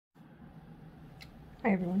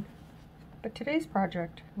Hi everyone. For today's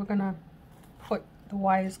project, we're going to put the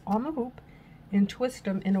wires on the hoop and twist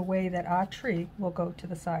them in a way that our tree will go to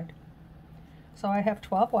the side. So I have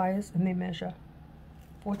 12 wires and they measure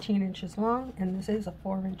 14 inches long, and this is a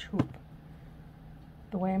 4-inch hoop.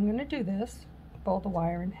 The way I'm going to do this, fold the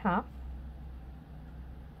wire in half,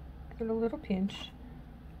 give it a little pinch,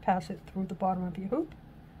 pass it through the bottom of your hoop,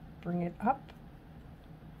 bring it up,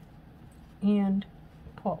 and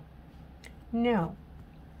pull. Now,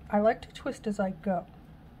 I like to twist as I go,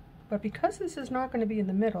 but because this is not going to be in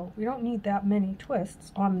the middle, we don't need that many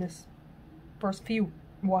twists on this first few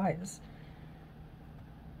wires.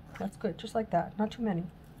 That's good, just like that, not too many.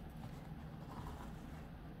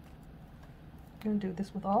 I'm going to do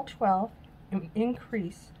this with all 12 and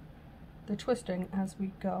increase the twisting as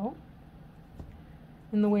we go.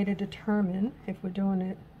 And the way to determine if we're doing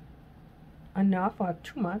it enough or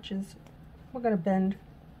too much is we're going to bend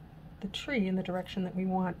the tree in the direction that we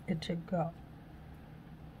want it to go.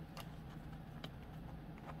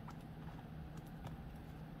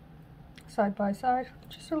 Side by side,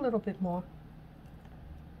 just a little bit more.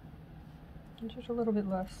 And just a little bit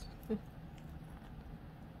less.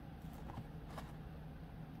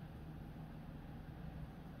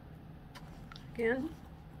 Again,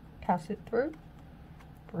 pass it through,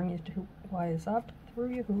 bring your two wires up through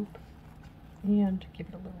your hoop, and give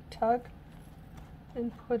it a little tug,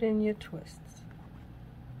 and put in your twists.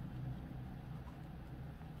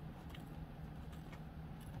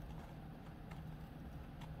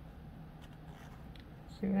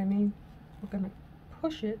 See what I mean? We're going to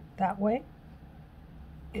push it that way,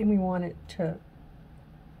 and we want it to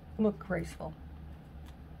look graceful.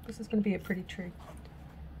 This is going to be a pretty tree.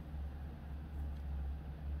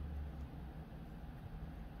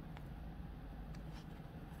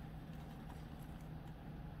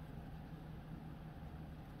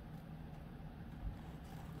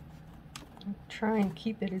 Try and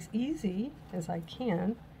keep it as easy as I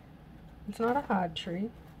can. It's not a hard tree.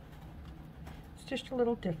 It's just a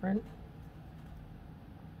little different.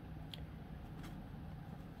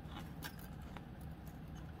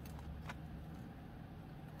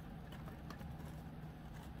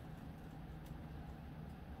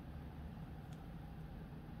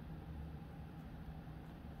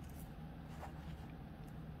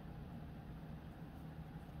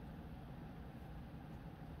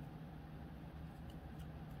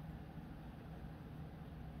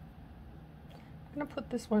 I'm going to put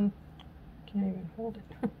this one, can't even hold it.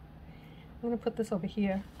 I'm going to put this over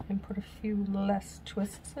here and put a few less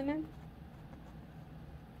twists in it.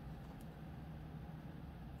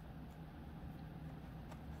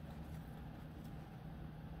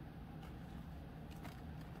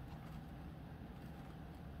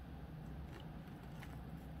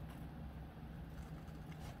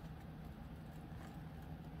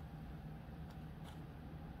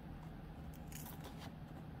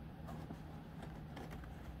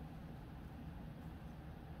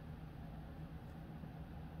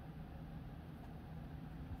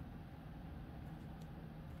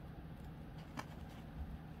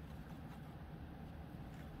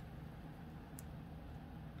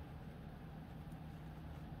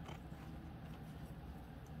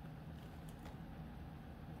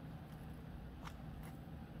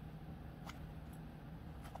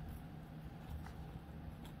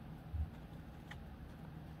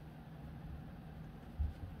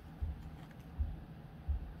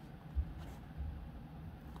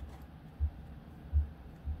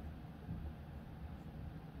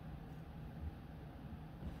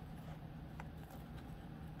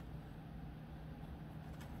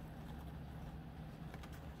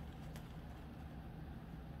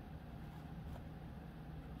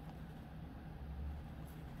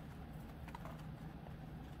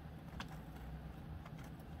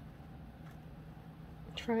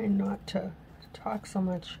 Trying not to talk so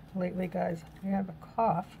much lately, guys. I have a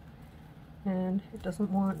cough and it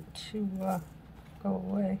doesn't want to go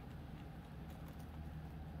away.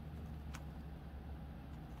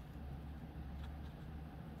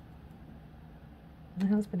 My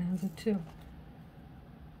husband has it too.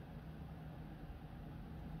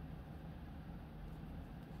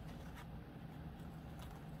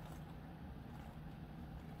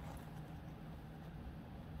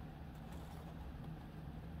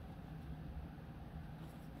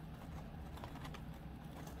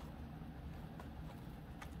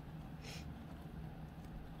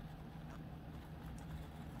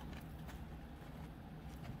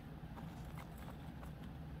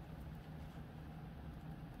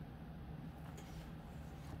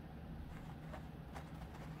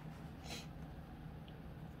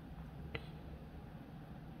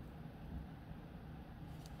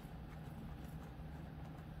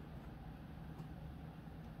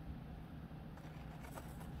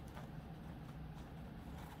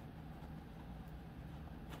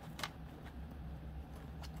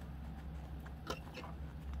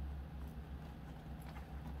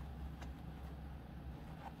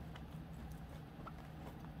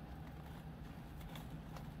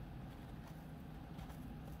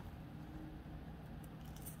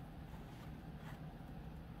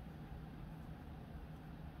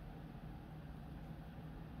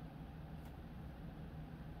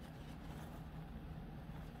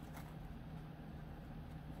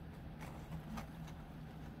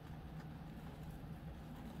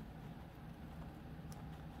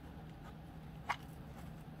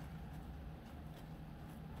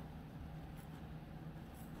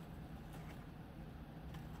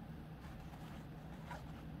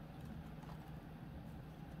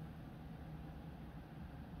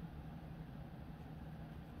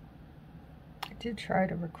 did try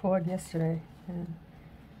to record yesterday, and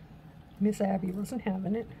Miss Abby wasn't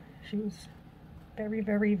having it. She was very,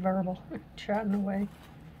 very verbal, chatting away,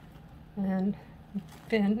 and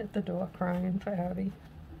Finn at the door crying for Abby.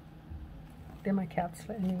 They're my cats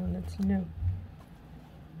for anyone that's new.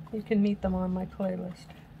 You can meet them on my playlist.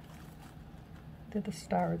 They're the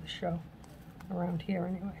star of the show, around here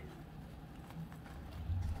anyway.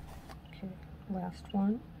 Okay, last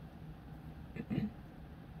one.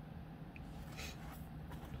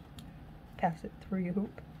 Pass it through your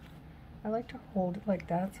hoop. I like to hold it like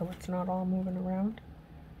that so it's not all moving around.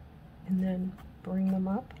 And then bring them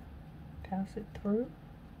up, pass it through,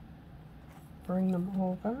 bring them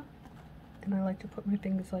over. And I like to put my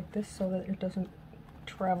fingers like this so that it doesn't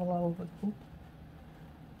travel all over the hoop.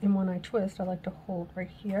 And when I twist, I like to hold right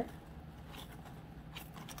here.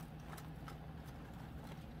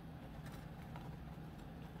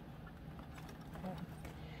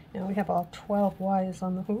 Now we have all 12 wires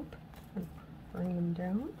on the hoop. Bring them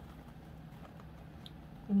down.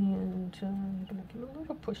 And I'm going to give a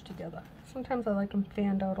little push together. Sometimes I like them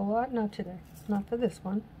fanned out a lot. Not today. Not for this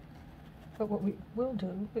one. But what we will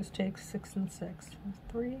do is take 6 and 6.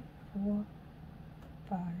 3, 4,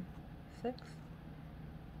 5, 6,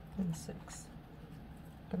 and 6.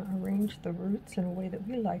 I'm going to arrange the roots in a way that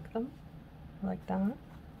we like them. Like that.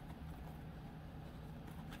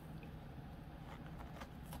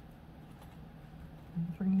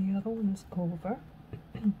 And bring the other ones over.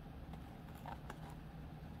 Like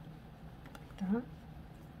that.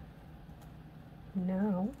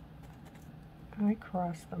 Now I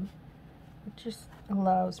cross them. It just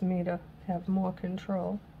allows me to have more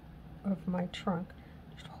control of my trunk.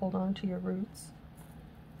 Just hold on to your roots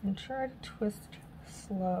and try to twist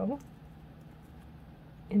slow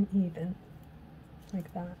and even,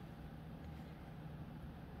 like that.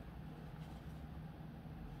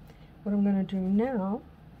 What I'm going to do now,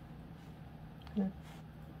 I'm going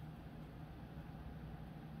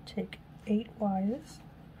to take 8 wires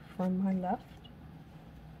from my left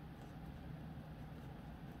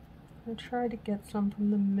and try to get some from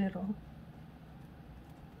the middle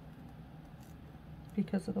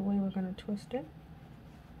because of the way we're going to twist it.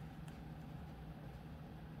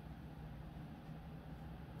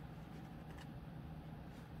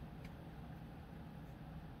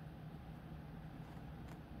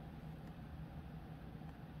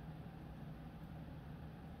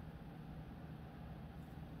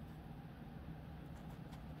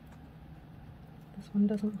 This one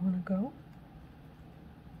doesn't want to go.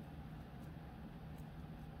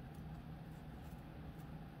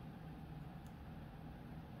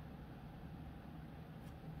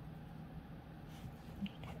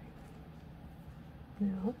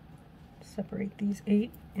 Now, separate these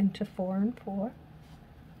 8 into 4 and 4.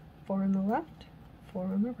 4 on the left, 4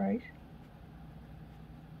 on the right.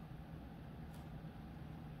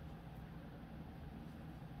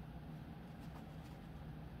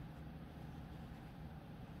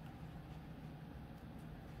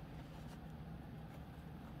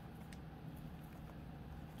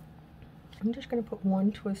 I'm just going to put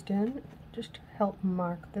one twist in, just to help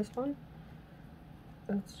mark this one.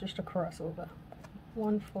 It's just a crossover.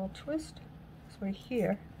 One full twist, this way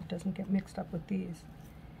here, it doesn't get mixed up with these.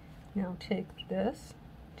 Now take this,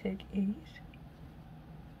 take 8,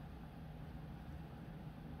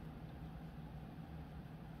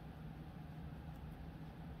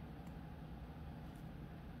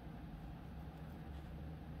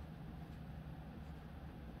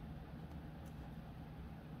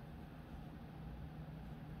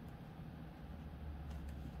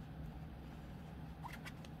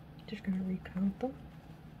 just going to recount them.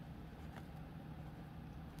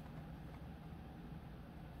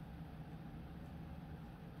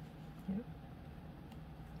 Yep.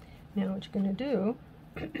 Now what you're going to do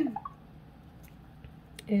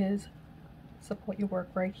is support your work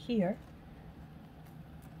right here,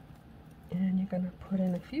 and you're going to put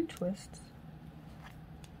in a few twists.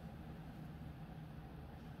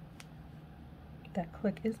 That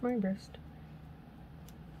click is my wrist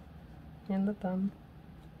and the thumb.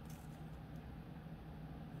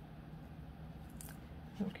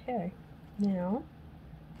 Okay, now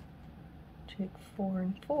take 4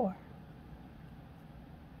 and 4.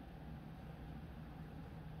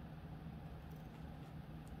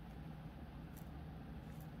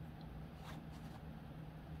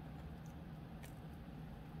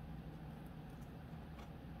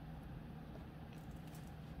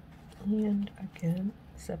 And again,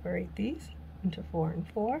 separate these into 4 and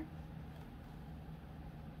 4.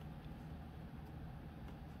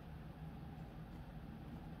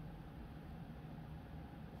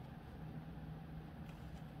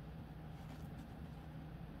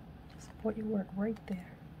 Support your work right there.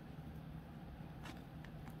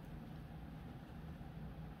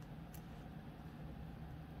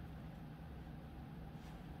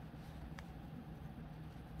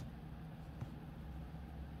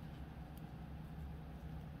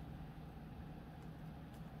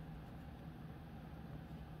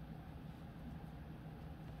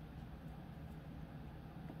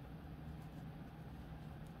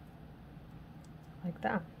 Like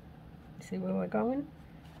that. You see where we're going?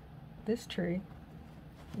 This tree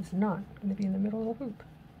is not going to be in the middle of the hoop.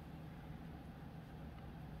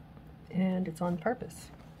 And it's on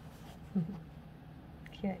purpose.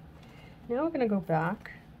 Okay. Now we're going to go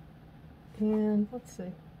back and let's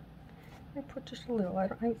see. I put just a little. I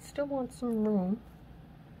still want some room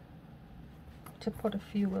to put a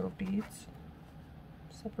few little beads.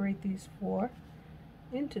 Separate these 4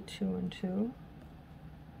 into 2 and 2.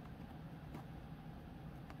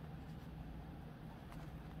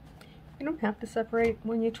 You don't have to separate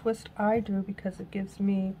when you twist. I do because it gives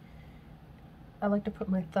me, I like to put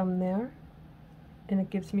my thumb there and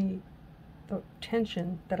it gives me the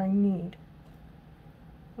tension that I need.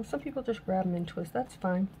 Well, some people just grab them and twist. That's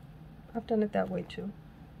fine. I've done it that way too.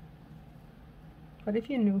 But if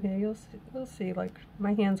you're new here, you'll see like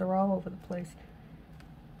my hands are all over the place.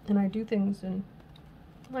 And I do things in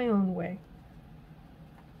my own way.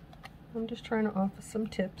 I'm just trying to offer some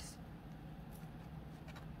tips.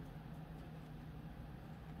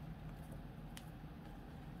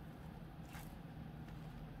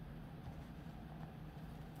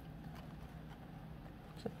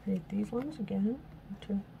 Separate these ones again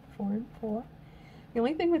into 4 and 4. The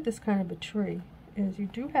only thing with this kind of a tree is you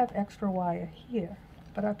do have extra wire here,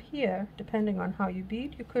 but up here, depending on how you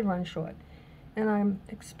bead, you could run short. And I'm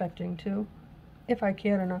expecting to. If I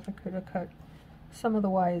cared enough, I could have cut some of the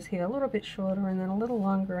wires here a little bit shorter and then a little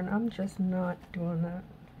longer, and I'm just not doing that.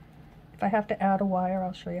 If I have to add a wire,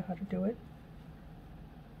 I'll show you how to do it.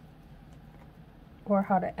 Or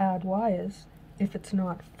how to add wires if it's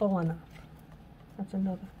not full enough. That's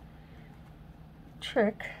another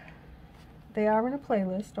trick. They are in a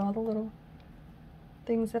playlist, all the little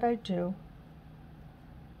things that I do.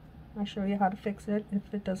 I'll show you how to fix it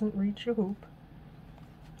if it doesn't reach your hoop.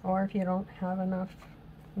 Or if you don't have enough,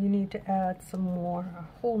 you need to add some more,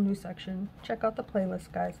 a whole new section. Check out the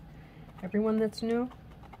playlist, guys. Everyone that's new,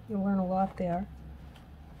 you'll learn a lot there.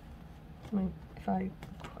 I mean,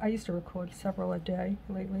 I used to record several a day.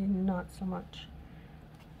 Lately, not so much.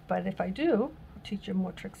 But if I do, I'll teach you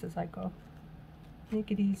more tricks as I go. Make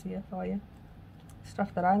it easier for you.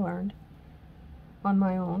 Stuff that I learned on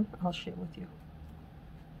my own, I'll share with you.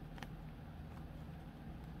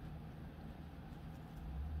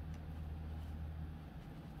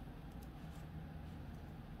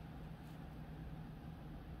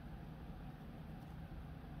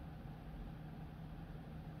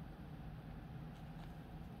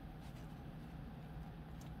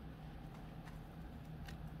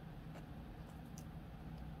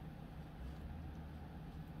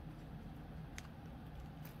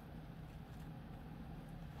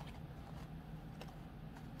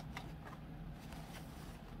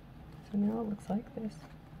 So now it looks like this.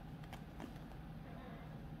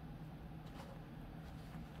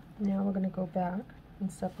 Now we're going to go back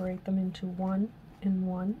and separate them into 1 and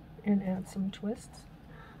 1 and add some twists.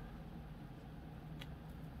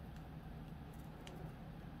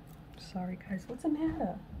 Sorry guys, what's the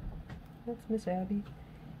matter? That's Miss Abby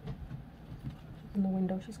in the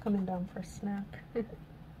window. She's coming down for a snack.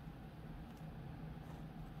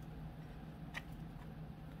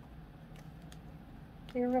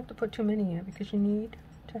 You don't have to put too many in because you need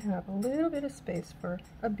to have a little bit of space for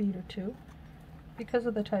a bead or two. Because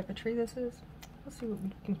of the type of tree this is, let's see what we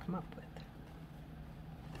can come up with.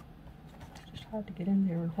 It's just hard to get in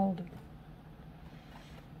there and hold it.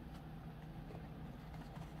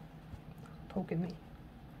 Poking me.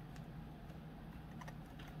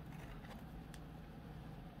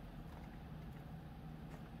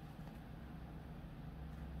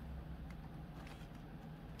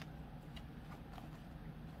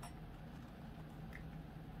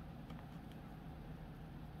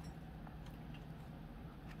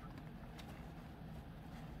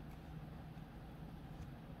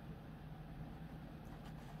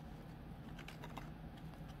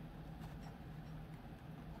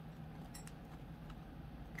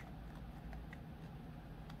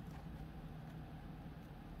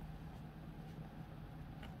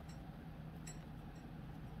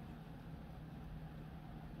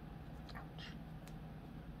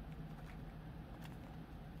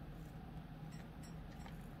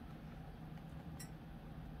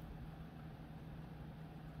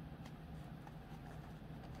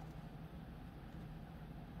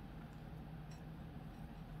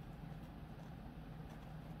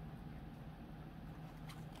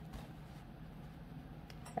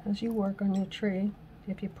 as you work on your tree,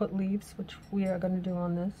 if you put leaves, which we are going to do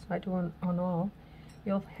on this, I do on all,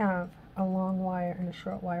 you'll have a long wire and a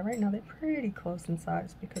short wire. Right now they're pretty close in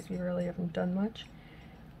size because we really haven't done much.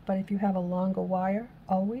 But if you have a longer wire,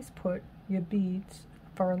 always put your beads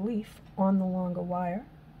for a leaf on the longer wire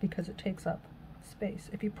because it takes up space.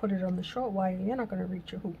 If you put it on the short wire, you're not going to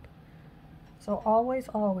reach your hoop. So always,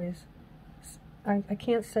 always, I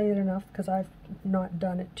can't say it enough because I've not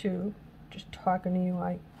done it too. Just talking to you,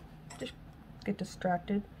 I just get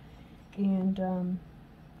distracted and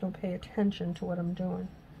don't pay attention to what I'm doing.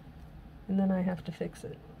 And then I have to fix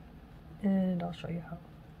it. And I'll show you how.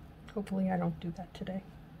 Hopefully I don't do that today.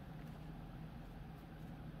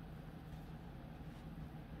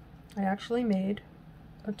 I actually made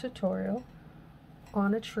a tutorial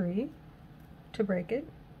on a tree to break it,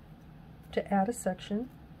 to add a section,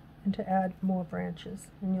 and to add more branches.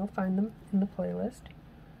 And you'll find them in the playlist,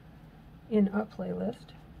 in a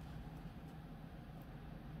playlist.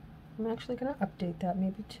 I'm actually going to update that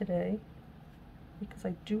maybe today because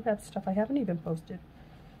I do have stuff I haven't even posted.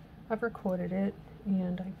 I've recorded it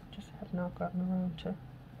and I just have not gotten around to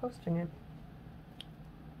posting it.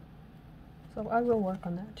 So I will work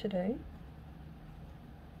on that today.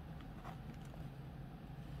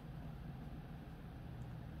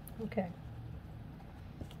 Okay,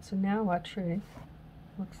 so now our tree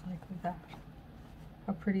looks like that.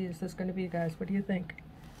 How pretty is this going to be, guys? What do you think?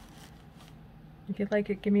 If you like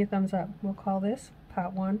it, give me a thumbs up. We'll call this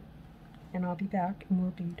part 1, and I'll be back and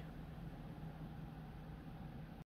we'll bead.